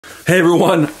Hey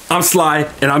everyone, I'm Sly,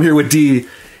 and I'm here with D.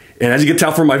 And as you can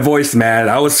tell from my voice, man,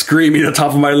 I was screaming at the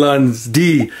top of my lungs.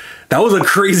 D, that was a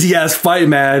crazy ass fight,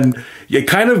 man. It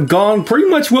kind of gone pretty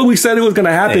much what we said it was going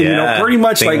to happen. Yeah, you know, pretty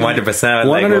much like 100%.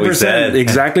 100%,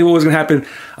 exactly what was going to happen.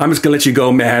 I'm just going to let you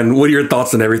go, man. What are your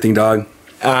thoughts on everything, dog?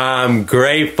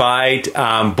 Great fight.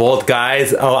 Both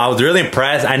guys. Oh, I was really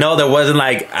impressed. I know there wasn't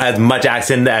like as much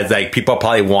action as like people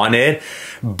probably wanted,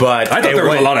 but I thought there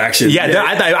was a lot of action. Yeah,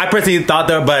 I personally thought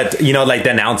there, but you know, like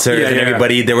the announcers and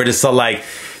everybody, they were just so like.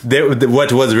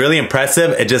 What was really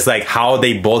impressive is just like how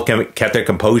they both kept their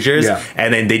composures,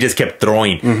 and then they just kept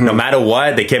throwing. No matter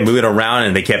what, they kept moving around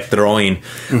and they kept throwing.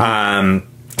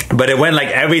 But it went like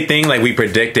everything like we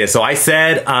predicted. So I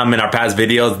said in our past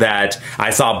videos that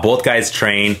I saw both guys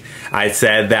train. I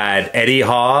said that Eddie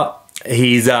Hall,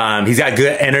 he's got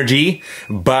good energy,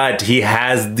 but he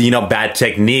has, you know, bad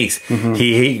techniques.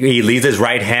 He leaves his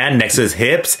right hand next to his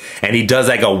hips and he does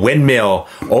like a windmill.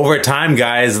 Over time,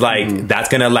 guys, like that's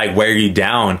gonna like wear you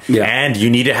down. And you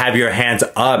need to have your hands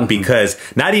up because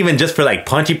not even just for like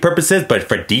punchy purposes, but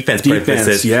for defense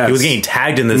purposes. He was getting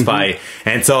tagged in this fight.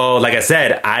 And so, like I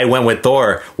said, I went with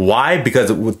Thor. Why? Because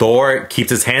Thor keeps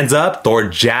his hands up, Thor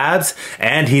jabs,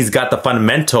 and he's got the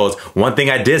fundamentals. One thing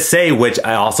I did say, which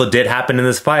I also did happen in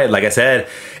this fight, like I said,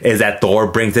 is that Thor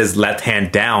brings his left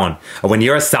hand down. When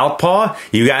you're a southpaw,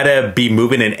 you gotta be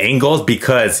moving in angles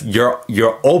because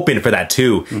you're open for that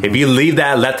too. If you leave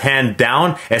that left hand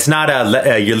down, it's not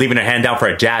you're leaving your hand down for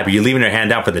a jab, you're leaving your hand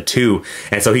down for the two.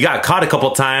 And so he got caught a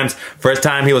couple times. First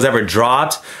time he was ever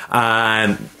dropped,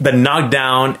 the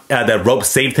knockdown, the rope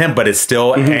saved him, but it's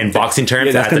still in boxing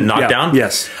terms as the knockdown.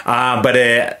 But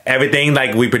everything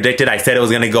like we predicted, I said it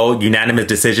was gonna go unanimous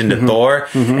decision to Thor,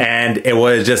 and it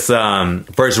was just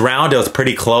first round. It was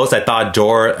pretty close. I thought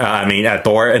Thor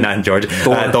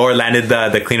landed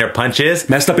the cleaner punches.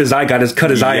 Messed up his eye, cut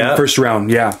his eye in the first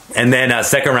round. And then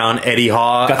second round, Eddie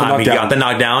Hall got the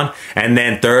knockdown. And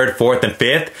then third, fourth, and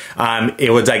fifth,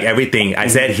 it was like everything. I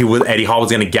said Eddie Hall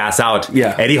was gonna gas out.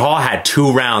 Eddie Hall had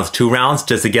two rounds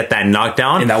just to get that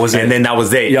knockdown, and that was it. And then that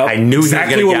was it. I knew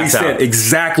exactly he was gonna gas out.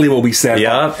 Exactly what we said.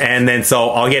 And then so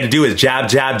all he had to do is jab,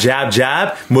 jab, jab,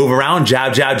 jab, move around,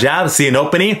 jab, jab, jab, see an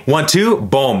opening, 1, 2,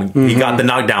 boom. He got the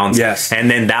knockdowns.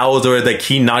 And then those were the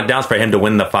key knockdowns for him to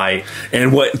win the fight.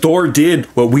 And what Thor did,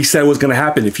 what we said was going to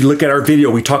happen. If you look at our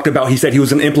video, we talked about, he said he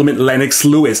was going to implement Lennox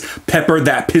Lewis, pepper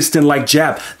that piston-like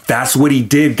jab. That's what he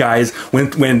did, guys.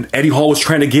 When Eddie Hall was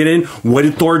trying to get in, what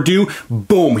did Thor do?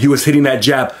 Boom, he was hitting that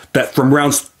jab. That from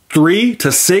rounds 3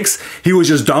 to 6, he was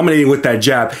just dominating with that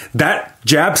jab. That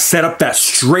jab set up that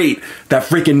straight, that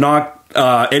freaking knock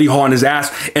Eddie Hall on his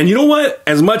ass. And you know what?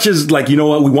 As much as like, you know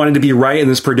what, we wanted to be right in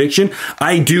this prediction,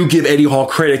 I do give Eddie Hall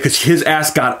credit because his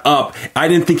ass got up. I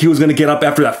didn't think he was going to get up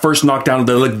after that first knockdown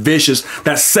that looked vicious.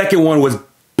 That second one was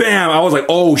bam. I was like,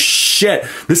 oh shit,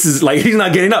 this is like, he's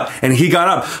not getting up, and he got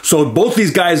up. So both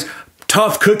these guys,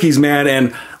 tough cookies, man.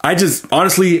 And I just,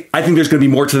 honestly, I think there's going to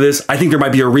be more to this. I think there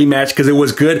might be a rematch because it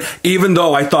was good, even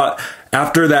though I thought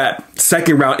after that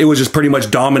second round, it was just pretty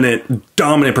much dominant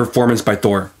performance by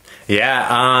Thor.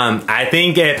 I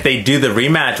think if they do the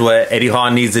rematch, what Eddie Hall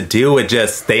needs to do is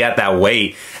just stay at that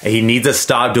weight. He needs to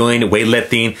stop doing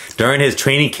weightlifting. During his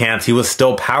training camps, he was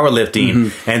still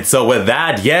powerlifting. And so with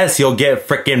that, yes, he'll get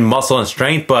freaking muscle and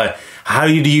strength, but how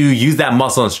do you use that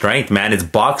muscle and strength, man? It's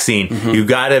boxing. You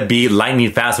gotta be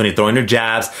lightning fast when you're throwing your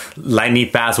jabs, lightning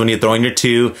fast when you're throwing your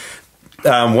two.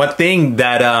 One thing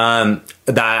that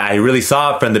I really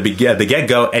saw from the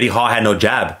get-go, Eddie Hall had no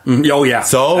jab.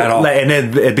 So,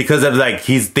 and because of like,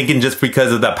 he's thinking just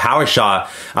because of the power shot,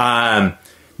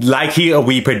 like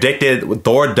we predicted,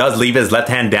 Thor does leave his left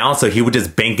hand down, so he would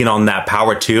just banking on that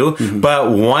power too.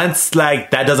 But once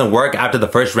like that doesn't work after the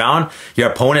first round,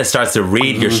 your opponent starts to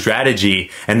read your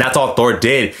strategy, and that's all Thor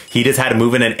did. He just had to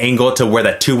move in an angle to where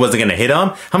that two wasn't gonna hit him.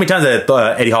 How many times did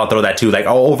Eddie Hall throw that two? Like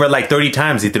over like 30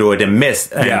 times he threw it and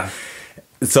missed. And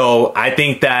so I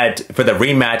think that for the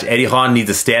rematch, Eddie Hall needs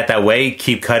to stay at that weight,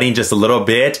 keep cutting just a little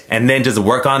bit, and then just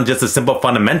work on just the simple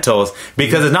fundamentals.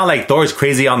 Because it's not like Thor's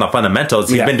crazy on the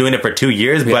fundamentals. He's been doing it for 2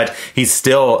 years, but he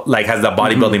still like has the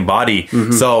bodybuilding body.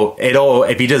 So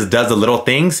if he just does the little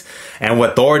things, and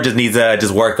what Thor just needs to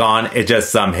just work on is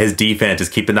just his defense,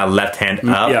 just keeping that left hand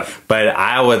up. But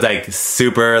I was like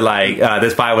super like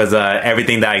this fight was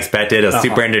everything that I expected. It was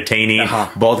super entertaining.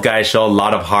 Both guys show a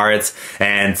lot of hearts,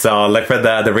 and so look for the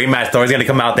the rematch, Thor's going to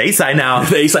come out the A side now.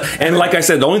 The A side. And like I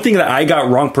said, the only thing that I got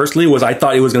wrong personally was I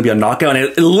thought it was going to be a knockout, and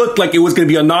it looked like it was going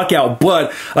to be a knockout.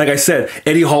 But like I said,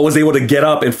 Eddie Hall was able to get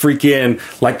up and freaking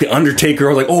like the Undertaker.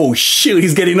 I was like, oh shit,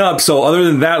 he's getting up. So other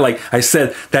than that, like I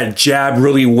said, that jab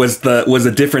really was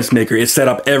the difference maker. It set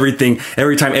up everything.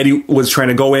 Every time Eddie was trying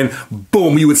to go in,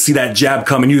 boom, you would see that jab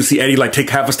come, and you would see Eddie like take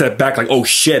half a step back, like, oh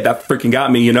shit, that freaking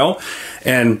got me, you know?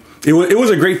 And it was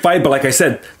a great fight, but like I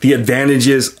said, the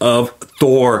advantages of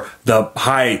Thor, the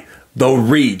height, the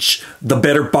reach, the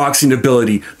better boxing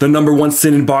ability. The number one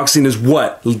sin in boxing is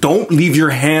what? Don't leave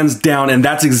your hands down, and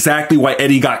that's exactly why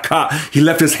Eddie got caught. He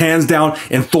left his hands down,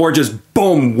 and Thor just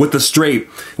boom with the straight.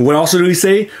 What else did we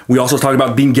say? We also talked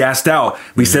about being gassed out.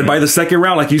 We said by the second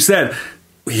round, like you said,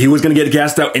 he was going to get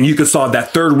gassed out, and you could saw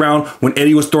that third round when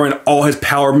Eddie was throwing all his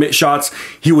power mitt shots,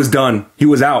 he was done. He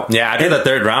was out. Yeah, after the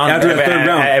third round,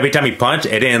 every time he punched,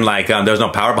 it didn't like there was no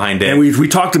power behind it. And we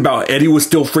talked about Eddie was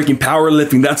still freaking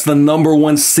powerlifting. That's the number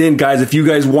one sin, guys. If you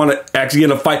guys want to actually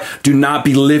get in a fight, do not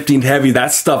be lifting heavy.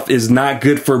 That stuff is not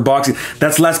good for boxing.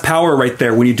 That's less power right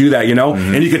there when you do that, you know.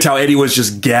 And you could tell Eddie was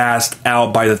just gassed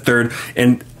out by the third,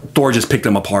 and Thor just picked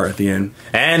him apart at the end.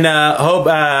 And hope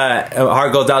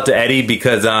heart goes out to Eddie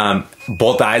because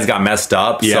both eyes got messed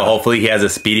up. Yeah. So hopefully he has a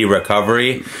speedy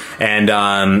recovery. And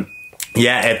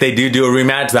yeah, if they do a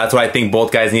rematch, that's what I think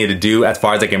both guys need to do as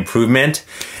far as like improvement.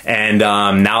 And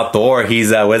now Thor,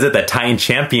 he's what is it, the Titan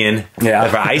champion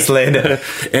for Iceland.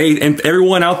 Hey, and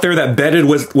everyone out there that betted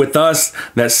with us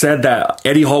that said that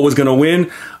Eddie Hall was gonna win,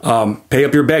 pay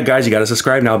up your bet, guys. You gotta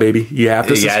subscribe now, baby. You have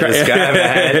to subscribe.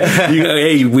 Man.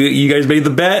 You guys made the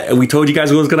bet. We told you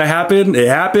guys what was gonna happen. It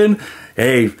happened.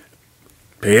 Hey,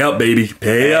 pay up, baby.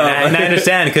 Pay up. And I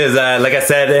understand because, like I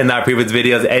said in our previous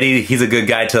videos, Eddie, he's a good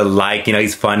guy to like. You know,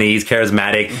 he's funny, he's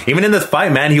charismatic. Even in this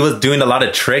fight, man, he was doing a lot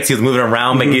of tricks. He was moving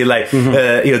around, making he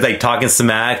was like talking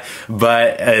smack.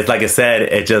 But like I said,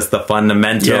 it's just the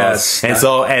fundamentals. Yes. And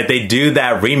so if they do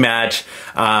that rematch,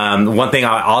 one thing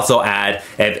I'll also add,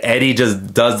 if Eddie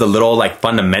just does the little like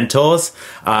fundamentals,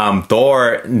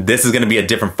 Thor, this is going to be a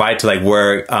different fight to like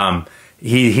where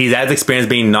he has experience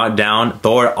being knocked down.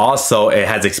 Thor also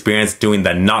has experience doing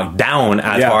the knockdown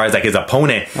as far as like his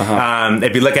opponent.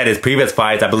 If you look at his previous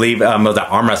fights, I believe it was an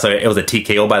arm wrestler. It was a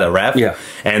TKO by the ref. Yeah,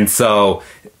 and so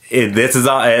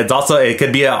it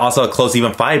could be also a close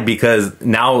even fight because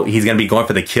now he's gonna be going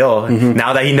for the kill.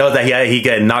 Now that he knows that he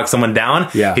can knock someone down,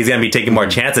 he's gonna be taking more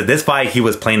chances. This fight he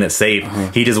was playing it safe.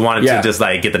 He just wanted to just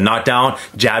like get the knockdown,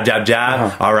 jab, jab,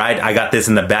 jab. All right, I got this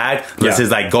in the bag. Let's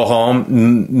just like go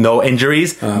home, no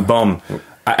injuries. Boom.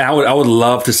 I would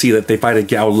love to see that they fight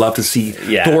again. I would love to see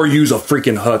Thor use a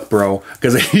freaking hook, bro.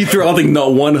 Because he threw, I think, no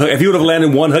one hook. If he would have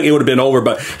landed one hook, it would have been over.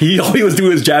 But all he was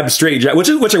doing was jab, straight jab, which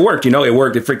it worked. You know, it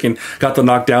worked. It freaking got the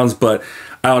knockdowns. But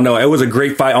I don't know. It was a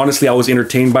great fight. Honestly, I was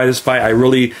entertained by this fight. I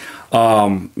really,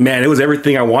 man, it was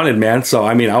everything I wanted, man. So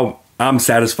I mean, I'm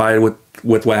satisfied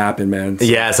with what happened, man. So.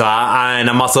 Yeah, so and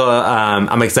I'm also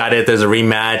I'm excited there's a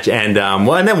rematch, and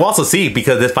well, and then we'll also see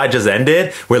because this fight just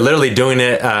ended. We're literally doing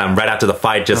it right after the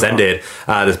fight just ended,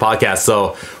 this podcast.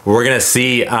 So we're gonna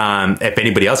see if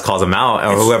anybody else calls him out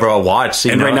or whoever will watch.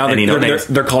 And right now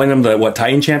they're calling him the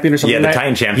Titan champion or something. Yeah, the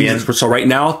Titan champion. So right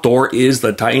now Thor is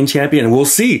the Titan champion, and we'll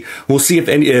see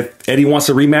if Eddie wants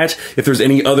a rematch. If there's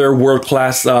any other world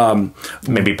class,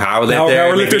 maybe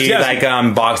powerlifters, maybe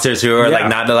like boxers who are like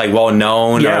not like well known.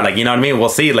 Or like, you know what I mean? We'll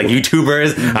see. Like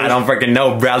YouTubers, I don't freaking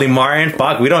know. Bradley Martin,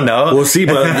 fuck, we don't know. We'll see,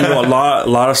 but you know, a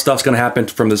lot of stuff's gonna happen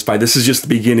from this fight. This is just the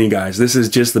beginning, guys. This is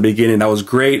just the beginning. That was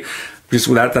great.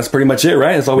 Just that's pretty much it,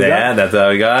 right? That's all we got. Yeah, that's all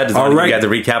we got. Just all right. We got the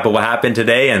recap of what happened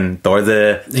today, and Thor's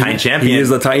the Titan champion. He is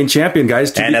the Titan champion,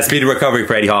 guys. And that's speedy recovery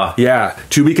for Eddie Hall. Yeah,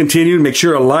 to be continued. Make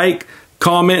sure to like,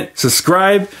 comment,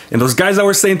 subscribe, and those guys that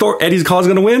were saying Eddie's Hall is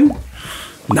gonna win.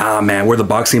 Nah, man, we're the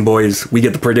boxing boys. We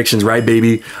get the predictions right,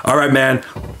 baby. All right, man.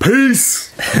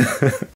 Peace.